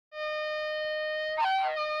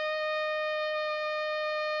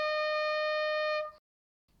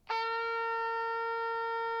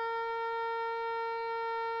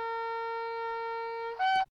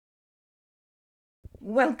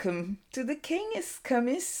Welcome to the King is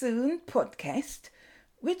Coming Soon podcast,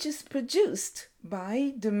 which is produced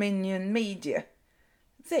by Dominion Media.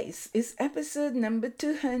 This is episode number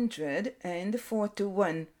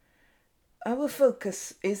 241. Our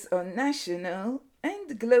focus is on national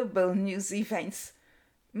and global news events.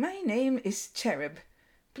 My name is Cherub.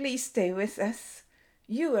 Please stay with us.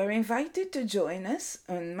 You are invited to join us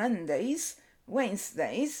on Mondays,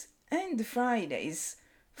 Wednesdays, and Fridays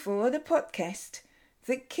for the podcast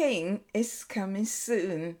The King is Coming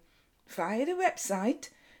Soon via the website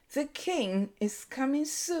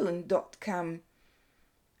thekingiscomingsoon.com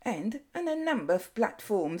and on a number of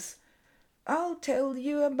platforms. I'll tell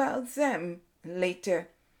you about them later.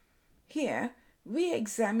 Here we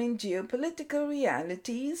examine geopolitical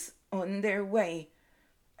realities on their way.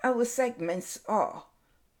 Our segments are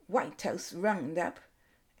White House Roundup,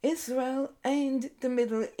 Israel and the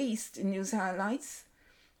Middle East news highlights,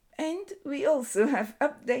 and we also have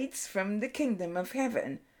updates from the Kingdom of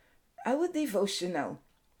Heaven, our devotional.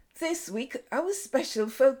 This week, our special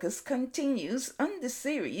focus continues on the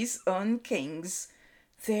series on kings,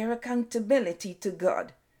 their accountability to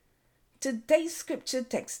God. Today's scripture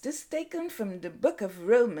text is taken from the book of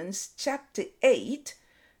Romans chapter 8,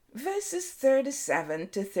 verses 37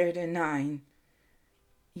 to 39.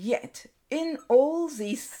 Yet, in all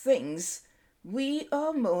these things, we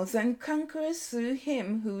are more than conquerors through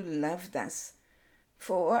him who loved us.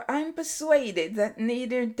 For I am persuaded that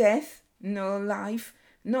neither death, nor life,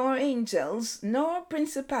 nor angels, nor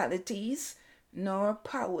principalities, nor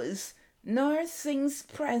powers, nor things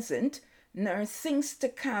present, nor things to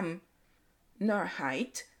come, nor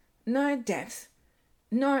height, nor depth,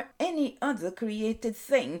 nor any other created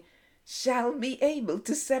thing shall be able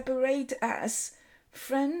to separate us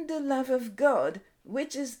from the love of God,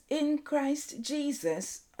 which is in Christ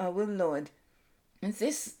Jesus our Lord. And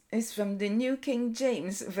this is from the New King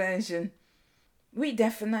James Version. We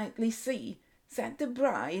definitely see that the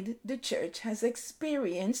bride, the church, has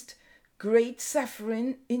experienced great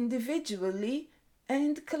suffering individually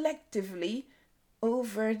and collectively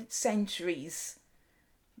over centuries.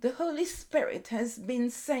 The Holy Spirit has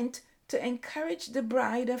been sent to encourage the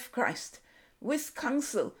bride of Christ with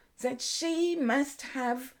counsel that she must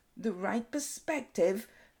have the right perspective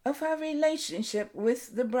of her relationship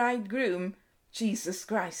with the bridegroom, Jesus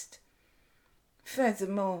Christ.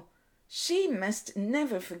 Furthermore, she must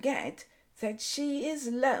never forget that she is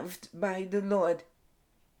loved by the Lord.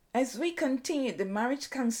 As we continue the marriage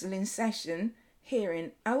counseling session,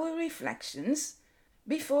 hearing our reflections,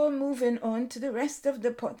 before moving on to the rest of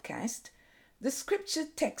the podcast, the scripture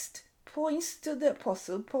text points to the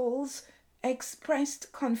Apostle Paul's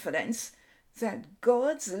expressed confidence that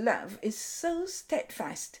God's love is so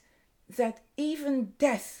steadfast that even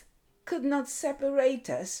death could not separate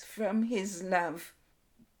us from his love.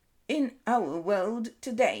 In our world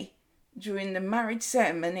today, during the marriage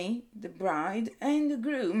ceremony, the bride and the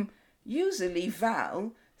groom usually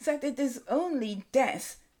vow that it is only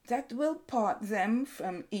death that will part them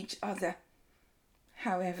from each other.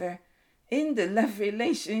 However, in the love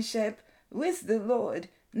relationship with the Lord,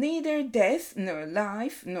 neither death, nor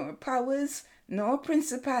life, nor powers, nor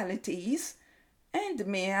principalities, and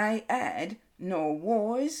may I add, nor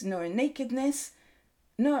wars, nor nakedness,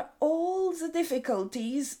 nor all the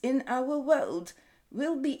difficulties in our world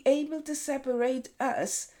will be able to separate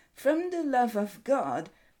us from the love of God,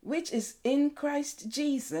 which is in Christ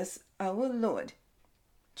Jesus our Lord.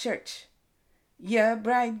 Church, your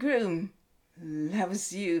bridegroom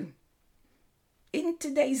loves you. In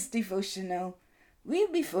today's devotional,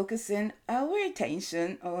 we'll be focusing our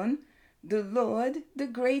attention on the Lord, the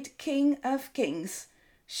great King of Kings,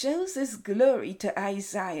 shows his glory to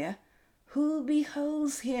Isaiah, who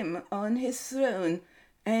beholds him on his throne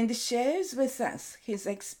and shares with us his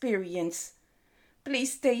experience.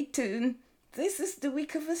 Please stay tuned. This is the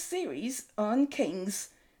week of a series on kings,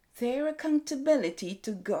 their accountability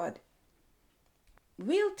to God.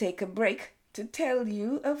 We'll take a break to tell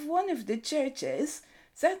you of one of the churches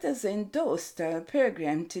that has endorsed our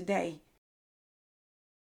program today.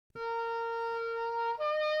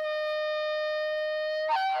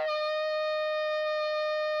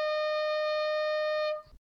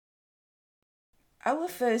 Our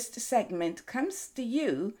first segment comes to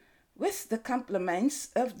you with the compliments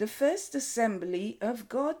of the First Assembly of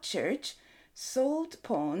God Church, Salt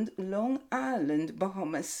Pond, Long Island,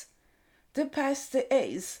 Bahamas. The pastor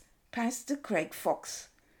is Pastor Craig Fox.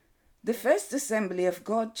 The First Assembly of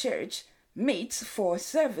God Church meets for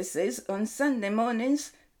services on Sunday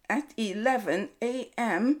mornings at 11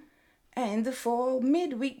 a.m. and for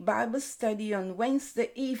midweek Bible study on Wednesday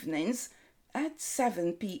evenings at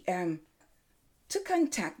 7 p.m. To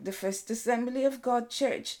contact the First Assembly of God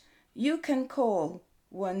Church, you can call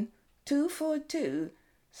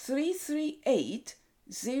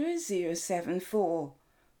 1-242-338-0074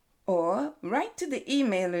 or write to the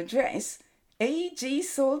email address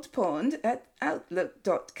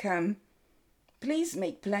agsaltpond@outlook.com. Please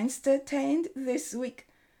make plans to attend this week.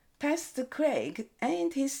 Pastor Craig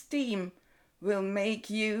and his team will make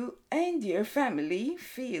you and your family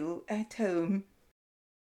feel at home.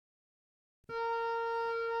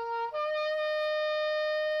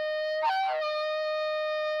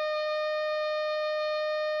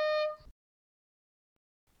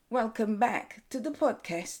 Welcome back to the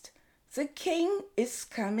podcast. The King is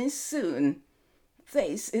coming soon.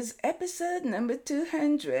 This is episode number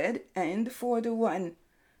 241.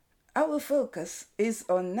 Our focus is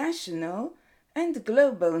on national and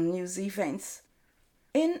global news events.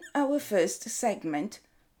 In our first segment,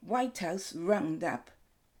 White House Roundup,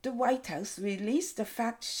 the White House released a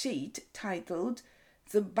fact sheet titled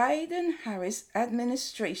 "The Biden-Harris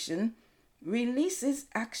Administration Releases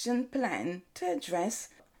Action Plan to Address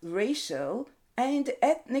Racial and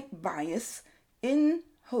Ethnic Bias in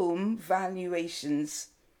Home Valuations."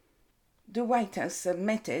 The White House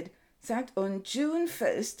submitted that on June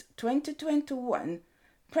 1st, 2021,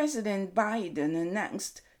 President Biden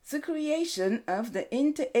announced the creation of the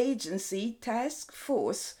Interagency Task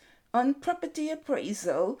Force on Property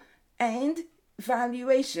Appraisal and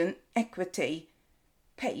Valuation Equity,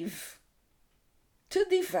 PAVE, to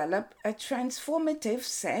develop a transformative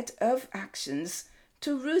set of actions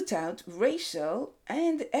to root out racial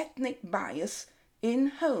and ethnic bias in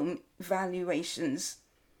home valuations.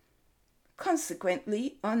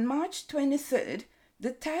 Consequently, on March 23rd,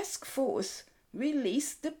 the task force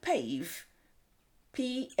released the PAVE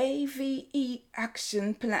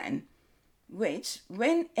Action Plan, which,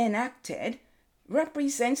 when enacted,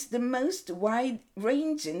 represents the most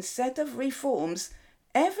wide-ranging set of reforms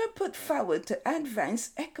ever put forward to advance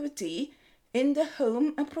equity in the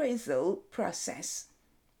home appraisal process.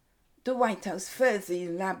 The White House further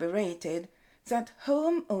elaborated that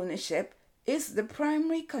home ownership is the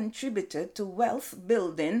primary contributor to wealth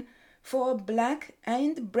building for Black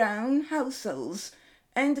and brown households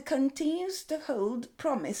and continues to hold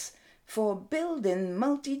promise for building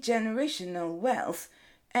multi-generational wealth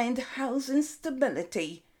and housing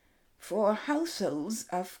stability for households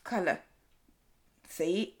of color.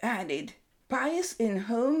 They added, bias in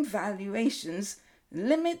home valuations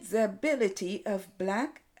limit the ability of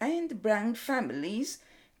Black and brown families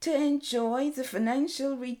to enjoy the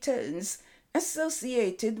financial returns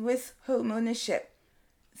associated with homeownership,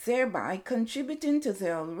 thereby contributing to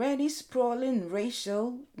the already sprawling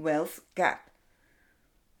racial wealth gap.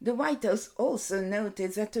 The White House also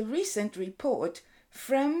noted that a recent report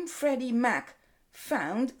from Freddie Mac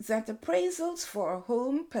found that appraisals for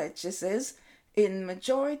home purchases in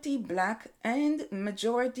majority Black and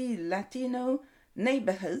majority Latino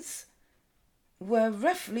neighborhoods were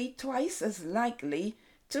roughly twice as likely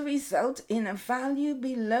to result in a value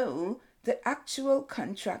below the actual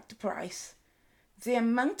contract price, the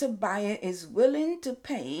amount a buyer is willing to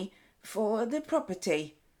pay for the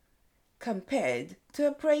property, compared to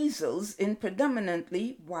appraisals in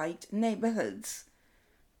predominantly white neighborhoods.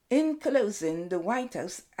 In closing, the White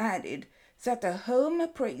House added that a home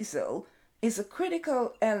appraisal is a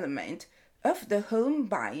critical element of the home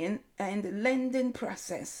buying and lending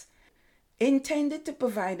process, intended to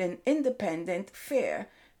provide an independent, fair,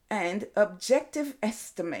 and objective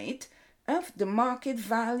estimate of the market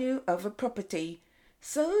value of a property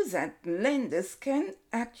so that lenders can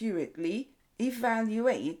accurately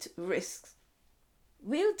evaluate risks.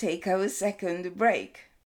 We'll take our second break.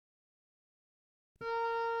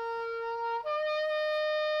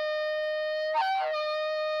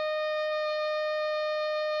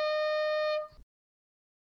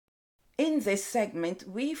 In this segment,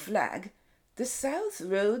 we flag the South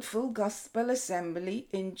Road Full Gospel Assembly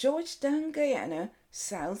in Georgetown, Guyana,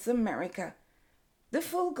 South America. The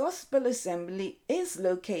Full Gospel Assembly is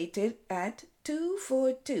located at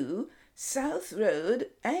 242 South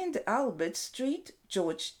Road and Albert Street,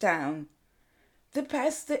 Georgetown. The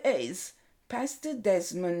pastor is Pastor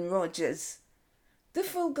Desmond Rogers. The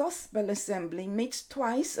Full Gospel Assembly meets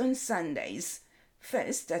twice on Sundays,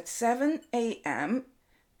 first at 7 a.m.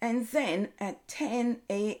 and then at 10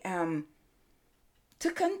 a.m.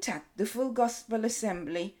 To contact the Full Gospel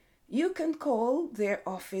Assembly, you can call their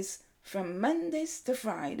office from Mondays to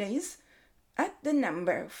Fridays at the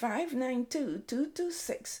number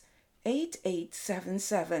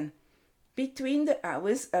 592-226-8877 between the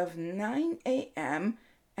hours of 9 a.m.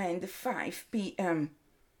 and 5 p.m.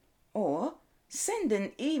 or send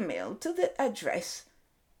an email to the address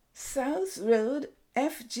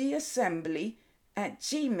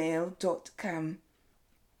southroadfgassembly@gmail.com.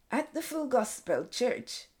 At the Full Gospel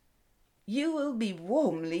Church, you will be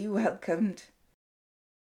warmly welcomed.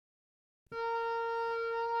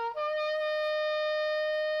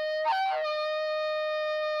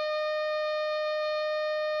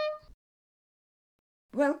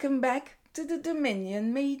 Welcome back to the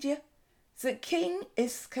Dominion Media, The King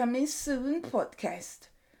is Coming Soon podcast.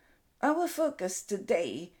 Our focus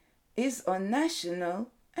today is on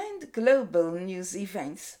national and global news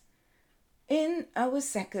events. In our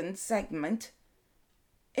second segment,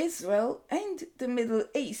 Israel and the Middle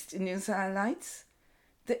East news highlights,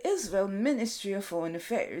 the Israel Ministry of Foreign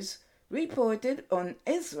Affairs reported on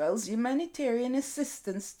Israel's humanitarian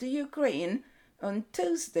assistance to Ukraine on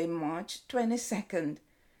Tuesday, March 22nd.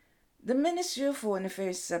 The Ministry of Foreign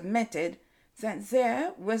Affairs submitted that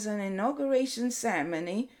there was an inauguration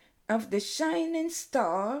ceremony of the Shining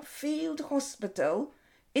Star Field Hospital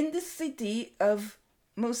in the city of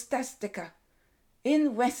Mostastika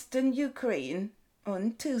in western Ukraine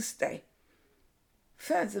on Tuesday.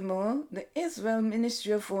 Furthermore, the Israel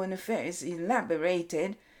Ministry of Foreign Affairs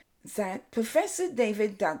elaborated that Professor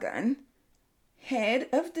David Duggan, head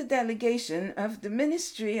of the delegation of the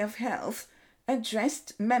Ministry of Health,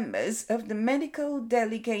 addressed members of the medical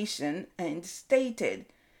delegation and stated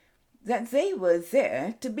that they were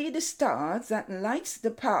there to be the star that lights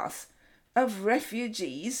the path of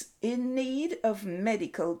refugees in need of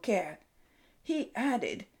medical care. He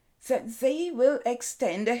added that they will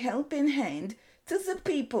extend a helping hand to the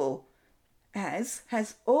people, as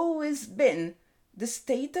has always been the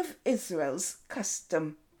State of Israel's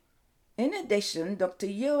custom. In addition, Dr.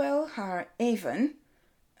 Yoel Har-Aven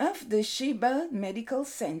of the Sheba Medical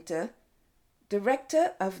Center,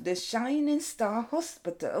 director of the Shining Star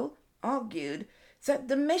Hospital, argued that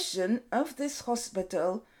the mission of this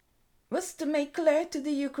hospital was to make clear to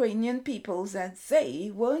the Ukrainian people that they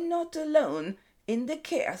were not alone in the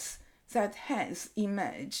chaos that has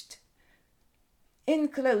emerged. In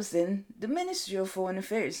closing, the Ministry of Foreign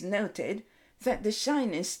Affairs noted that the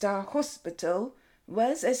Shining Star Hospital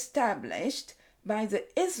was established by the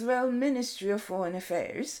Israel Ministry of Foreign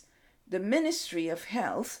Affairs, the Ministry of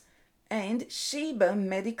Health, and Sheba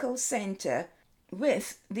Medical Center,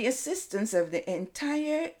 with the assistance of the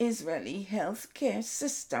entire Israeli healthcare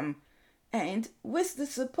system and with the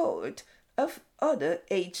support of other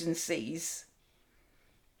agencies.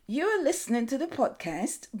 You are listening to the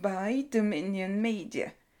podcast by Dominion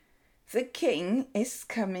Media. The King is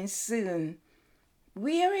Coming Soon.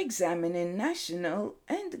 We are examining national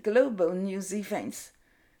and global news events.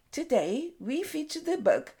 Today, we feature the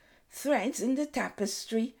book Threads in the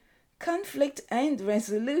Tapestry, Conflict and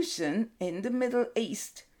Resolution in the Middle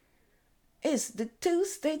East. Is the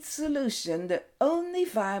two-state solution the only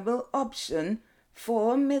viable option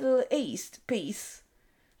for Middle East peace?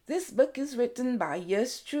 This book is written by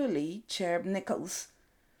yours truly, Cherub Nichols.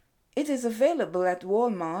 It is available at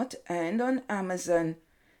Walmart and on Amazon.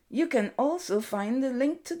 You can also find the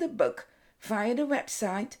link to the book via the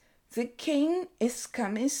website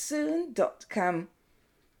thekingiscomingsoon.com.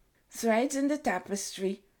 Threads in the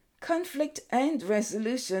Tapestry, Conflict and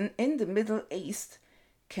Resolution in the Middle East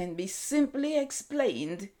can be simply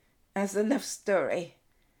explained as a love story.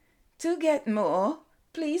 To get more,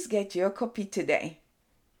 please get your copy today.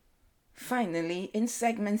 Finally, in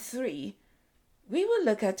segment 3, we will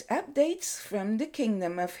look at updates from the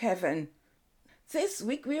Kingdom of Heaven. This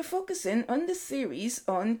week we are focusing on the series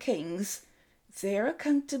on kings, their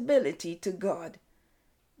accountability to God.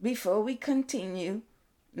 Before we continue,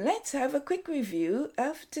 let's have a quick review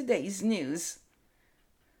of today's news.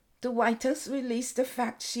 The White House released a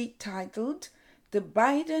fact sheet titled, "The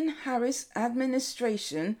Biden-Harris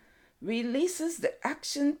Administration Releases the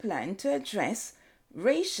Action Plan to Address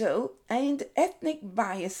Racial and Ethnic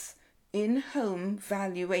Bias in Home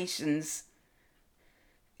Valuations."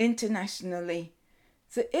 Internationally,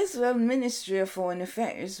 the Israel Ministry of Foreign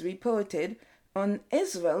Affairs reported on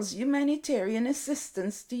Israel's humanitarian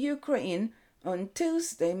assistance to Ukraine on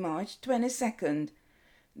Tuesday, March 22nd.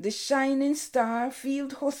 The Shining Star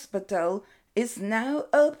Field Hospital is now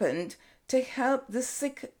opened to help the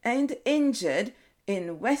sick and injured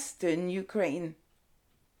in western Ukraine.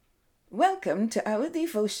 Welcome to our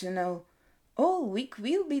devotional. All week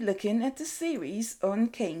we'll be looking at the series on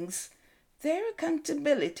kings, their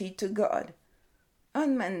accountability to God.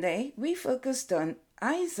 On Monday, we focused on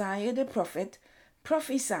Isaiah the prophet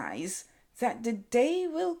prophesies that the day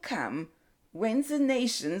will come when the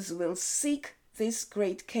nations will seek this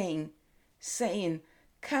great king, saying,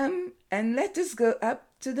 "Come and let us go up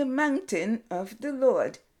to the mountain of the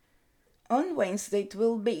Lord. On Wednesday it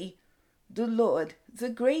will be, the Lord, the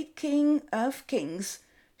great King of kings,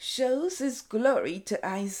 shows his glory to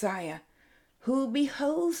Isaiah, who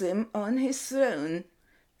beholds him on his throne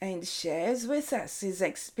and shares with us his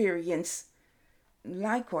experience.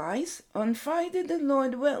 Likewise, on Friday, the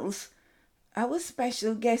Lord wills, our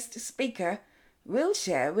special guest speaker will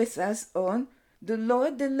share with us on The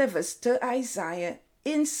Lord Delivers to Isaiah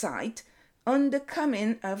insight on the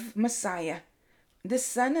coming of Messiah, the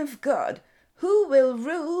Son of God, who will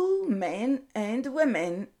rule men and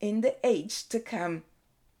women in the age to come.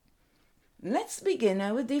 Let's begin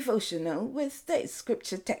our devotional with this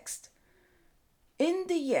scripture text. In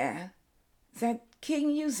the year that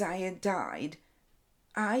King Uzziah died,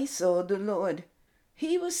 I saw the Lord.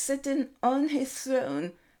 He was sitting on his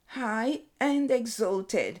throne, high and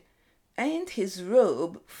exalted, and his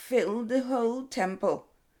robe filled the whole temple.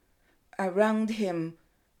 Around him,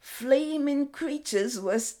 flaming creatures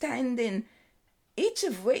were standing, each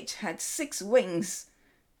of which had 6 wings.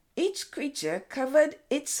 Each creature covered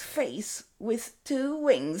its face with 2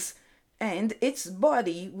 wings, and its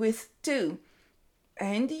body with 2,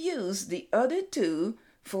 and used the other 2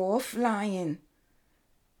 for flying.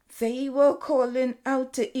 They were calling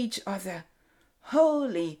out to each other,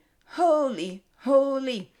 Holy, holy,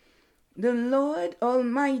 holy, the Lord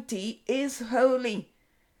Almighty is holy.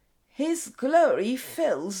 His glory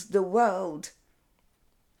fills the world.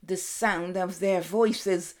 The sound of their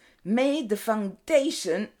voices made the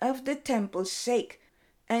foundation of the temple shake,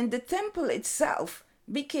 and the temple itself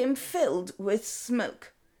became filled with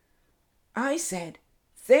smoke. I said,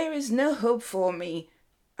 there is no hope for me.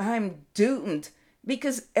 I'm doomed,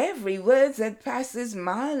 because every word that passes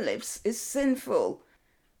my lips is sinful,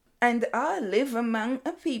 and I live among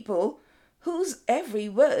a people whose every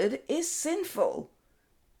word is sinful.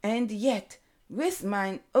 And yet, with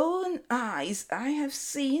mine own eyes I have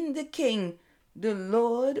seen the King, the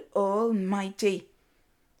Lord Almighty.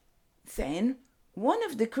 Then one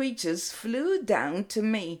of the creatures flew down to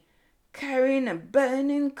me, carrying a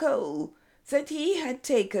burning coal that he had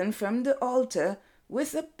taken from the altar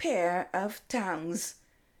with a pair of tongs.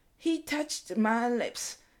 He touched my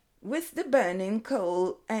lips with the burning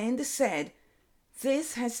coal and said,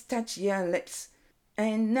 This has touched your lips,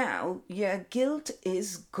 and now your guilt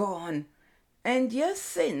is gone, and your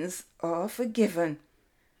sins are forgiven.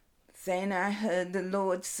 Then I heard the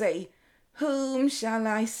Lord say, Whom shall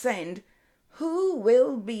I send? Who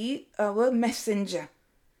will be our messenger?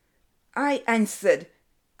 I answered,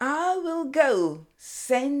 I will go,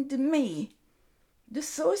 send me. The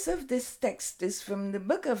source of this text is from the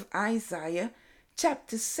book of Isaiah,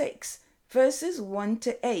 chapter 6, verses 1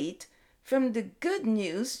 to 8, from the Good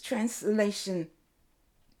News translation.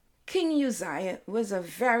 King Uzziah was a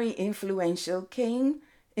very influential king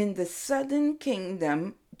in the southern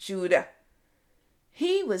kingdom, Judah.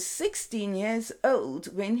 He was 16 years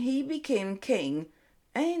old when he became king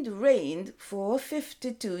and reigned for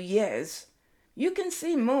 52 years. You can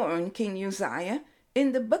see more on King Uzziah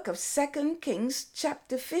in the book of 2 Kings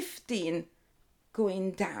chapter 15,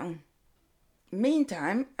 going down.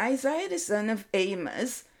 Meantime, Isaiah the son of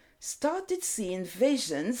Amos started seeing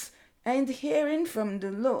visions and hearing from the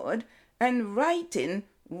Lord and writing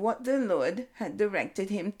what the Lord had directed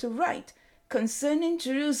him to write concerning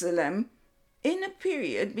Jerusalem in a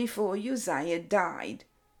period before Uzziah died.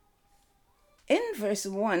 In verse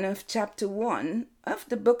 1 of chapter 1 of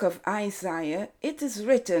the book of Isaiah, it is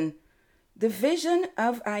written, The vision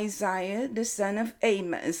of Isaiah the son of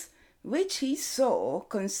Amos, which he saw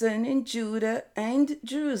concerning Judah and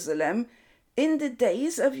Jerusalem in the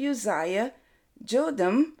days of Uzziah,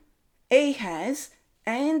 Jotham, Ahaz,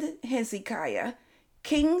 and Hezekiah,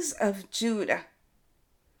 kings of Judah.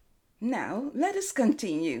 Now let us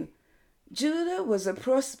continue. Judah was a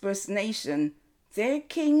prosperous nation. Their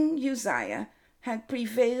king Uzziah had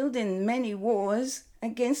prevailed in many wars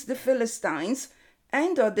against the Philistines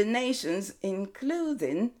and other nations,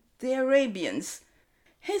 including the Arabians.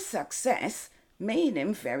 His success made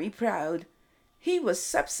him very proud. He was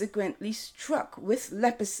subsequently struck with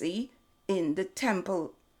leprosy in the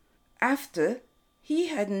temple, after he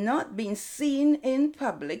had not been seen in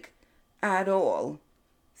public at all.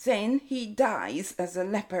 Then he dies as a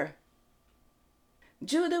leper.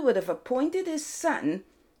 Judah would have appointed his son,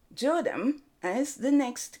 Jotham, as the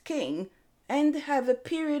next king, and have a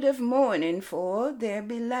period of mourning for their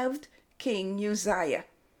beloved King Uzziah.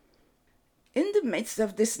 In the midst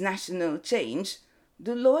of this national change,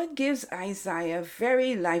 the Lord gives Isaiah a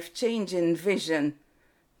very life-changing vision.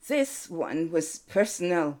 This one was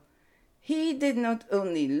personal. He did not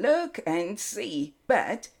only look and see,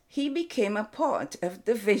 but he became a part of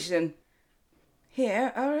the vision.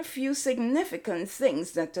 Here are a few significant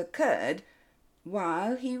things that occurred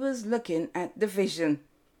while he was looking at the vision.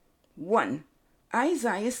 1.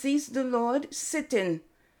 Isaiah sees the Lord sitting,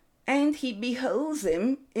 and he beholds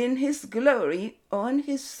him in his glory on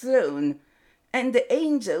his throne, and the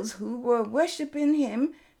angels who were worshipping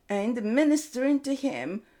him and ministering to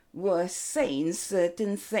him were saying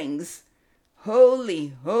certain things.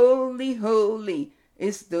 Holy, holy, holy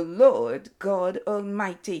is the Lord God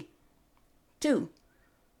Almighty. 2.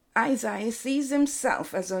 Isaiah sees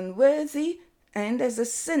himself as unworthy and as a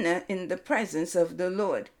sinner in the presence of the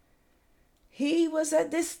Lord. He was at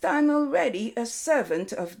this time already a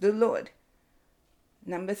servant of the Lord.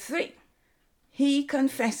 3. He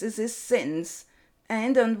confesses his sins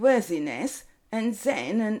and unworthiness, and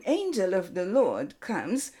then an angel of the Lord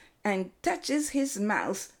comes and touches his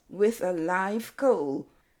mouth with a live coal,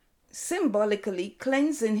 symbolically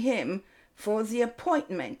cleansing him for the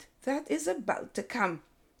appointment that is about to come.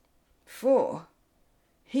 4.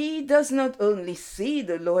 He does not only see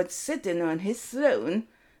the Lord sitting on his throne,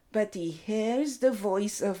 but he hears the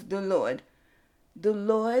voice of the Lord. The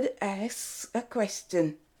Lord asks a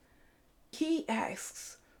question. He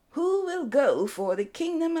asks, who will go for the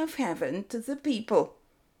kingdom of heaven to the people?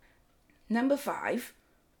 5.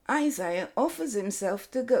 Isaiah offers himself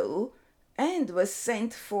to go and was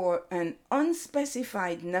sent for an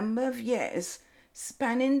unspecified number of years,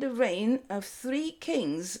 spanning the reign of 3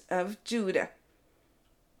 kings of Judah.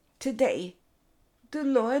 Today, the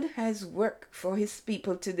Lord has work for his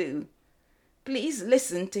people to do. Please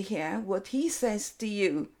listen to hear what he says to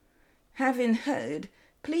you. Having heard,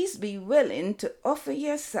 please be willing to offer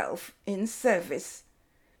yourself in service.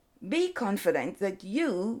 Be confident that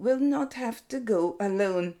you will not have to go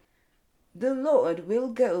alone. The Lord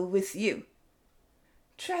will go with you.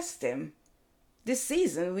 Trust him. The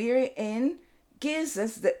season we are in gives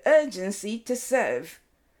us the urgency to serve.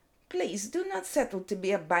 Please do not settle to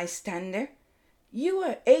be a bystander. You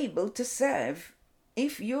are able to serve.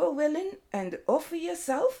 If you are willing and offer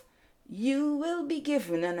yourself, you will be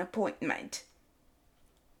given an appointment.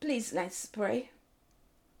 Please let's pray.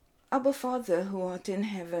 Abba Father who art in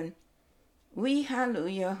heaven, we hallow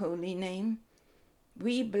your holy name.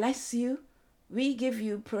 We bless you. We give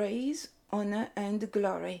you praise, honor, and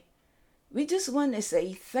glory. We just want to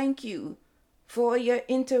say thank you for your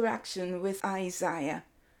interaction with Isaiah.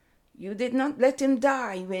 You did not let him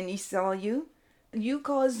die when he saw you. You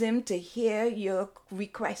caused him to hear your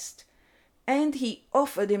request, and he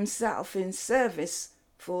offered himself in service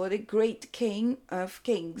for the great King of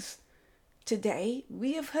Kings. Today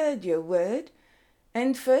we have heard your word,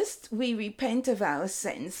 and first we repent of our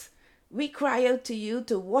sins. We cry out to you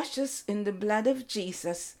to wash us in the blood of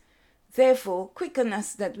Jesus. Therefore, quicken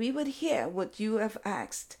us that we would hear what you have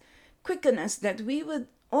asked. Quicken us that we would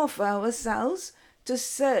offer ourselves to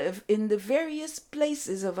serve in the various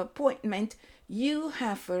places of appointment you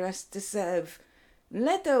have for us to serve.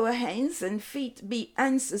 Let our hands and feet be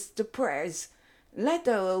answers to prayers. Let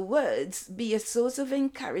our words be a source of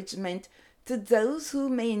encouragement to those who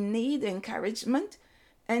may need encouragement,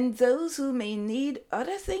 and those who may need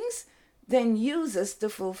other things, then use us to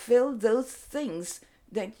fulfill those things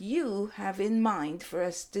that you have in mind for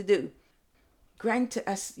us to do. Grant to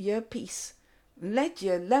us your peace. Let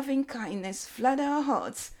your loving kindness flood our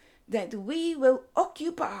hearts, that we will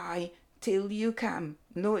occupy till you come,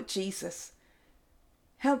 Lord Jesus.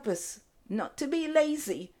 Help us not to be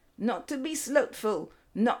lazy, not to be slothful,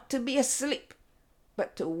 not to be asleep,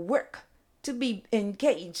 but to work, to be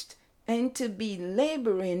engaged, and to be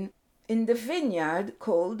laboring in the vineyard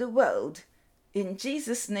called the world. In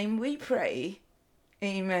Jesus' name we pray.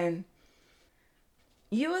 Amen.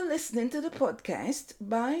 You are listening to the podcast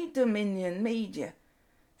by Dominion Media.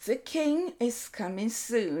 The King is coming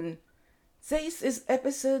soon. This is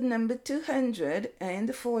episode number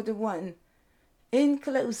 241. In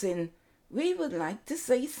closing, we would like to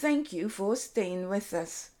say thank you for staying with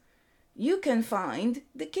us. You can find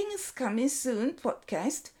the King is Coming Soon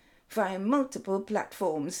podcast via multiple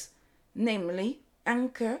platforms, namely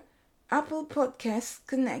Anchor, Apple Podcasts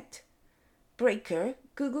Connect, Breaker,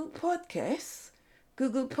 Google Podcasts,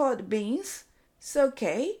 Google Podbeans,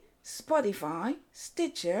 Sokay, Spotify,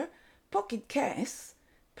 Stitcher, Pocket Casts,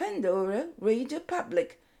 Pandora, Radio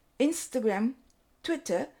Public, Instagram,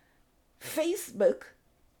 Twitter, Facebook,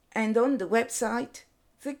 and on the website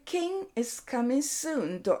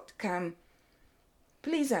thekingiscomingsoon.com.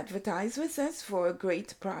 Please advertise with us for a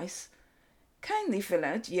great price. Kindly fill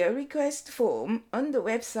out your request form on the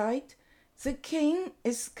website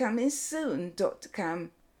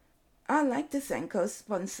thekingiscomingsoon.com. I'd like to thank our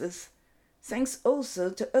sponsors, Thanks also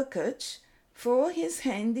to Ukach for his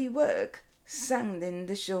handiwork sounding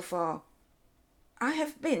the shofar. I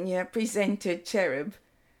have been your presenter, Cherub.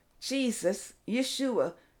 Jesus,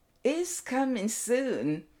 Yeshua, is coming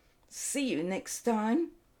soon. See you next time.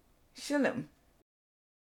 Shalom.